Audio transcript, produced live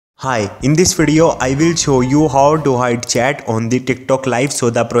Hi, in this video I will show you how to hide chat on the TikTok live. So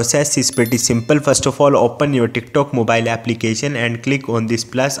the process is pretty simple. First of all, open your TikTok mobile application and click on this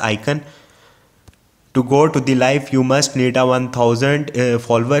plus icon. To go to the live, you must need a 1000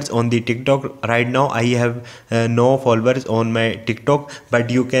 followers on the TikTok. Right now I have no followers on my TikTok,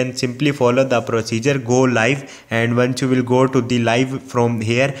 but you can simply follow the procedure. Go live, and once you will go to the live, from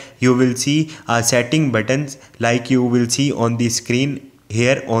here you will see a setting buttons like you will see on the screen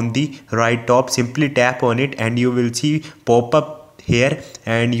here on the right top. Simply tap on it and you will see pop up here,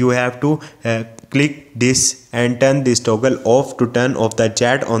 and you have to click this and turn this toggle off to turn off the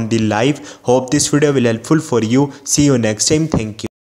chat on the live. Hope this video will helpful for you. See you next time. Thank you.